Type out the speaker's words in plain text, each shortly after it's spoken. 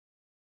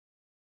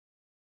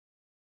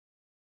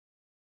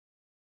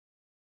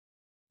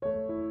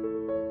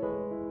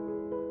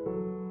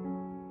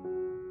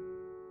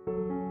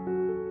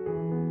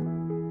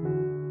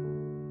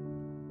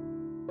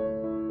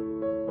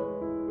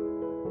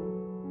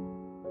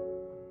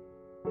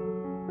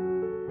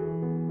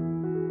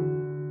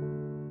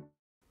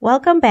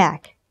Welcome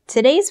back.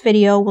 Today's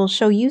video will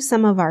show you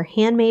some of our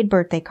handmade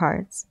birthday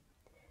cards.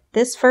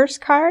 This first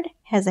card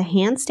has a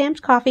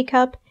hand-stamped coffee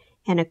cup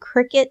and a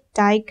Cricut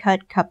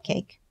die-cut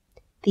cupcake.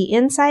 The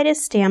inside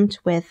is stamped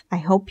with, "I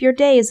hope your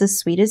day is as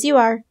sweet as you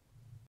are."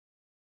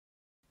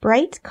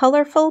 Bright,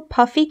 colorful,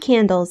 puffy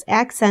candles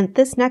accent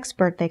this next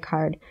birthday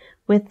card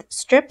with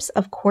strips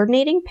of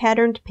coordinating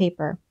patterned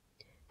paper.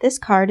 This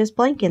card is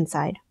blank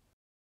inside.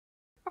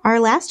 Our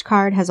last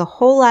card has a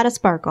whole lot of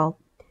sparkle.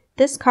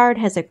 This card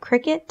has a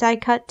Cricut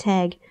die-cut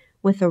tag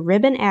with a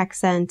ribbon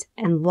accent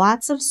and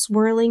lots of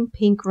swirling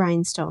pink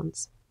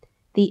rhinestones.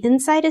 The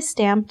inside is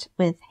stamped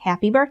with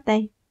 "Happy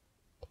Birthday."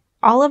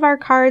 All of our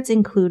cards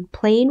include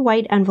plain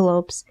white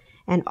envelopes,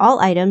 and all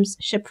items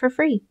ship for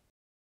free.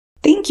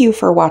 Thank you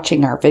for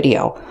watching our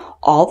video.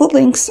 All the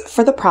links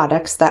for the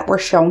products that were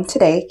shown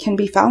today can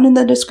be found in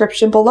the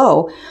description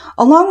below,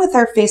 along with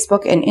our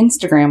Facebook and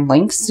Instagram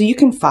links so you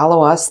can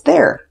follow us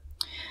there.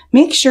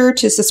 Make sure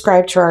to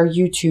subscribe to our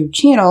YouTube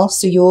channel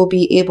so you will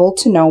be able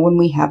to know when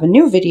we have a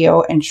new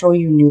video and show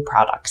you new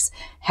products.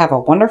 Have a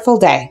wonderful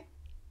day.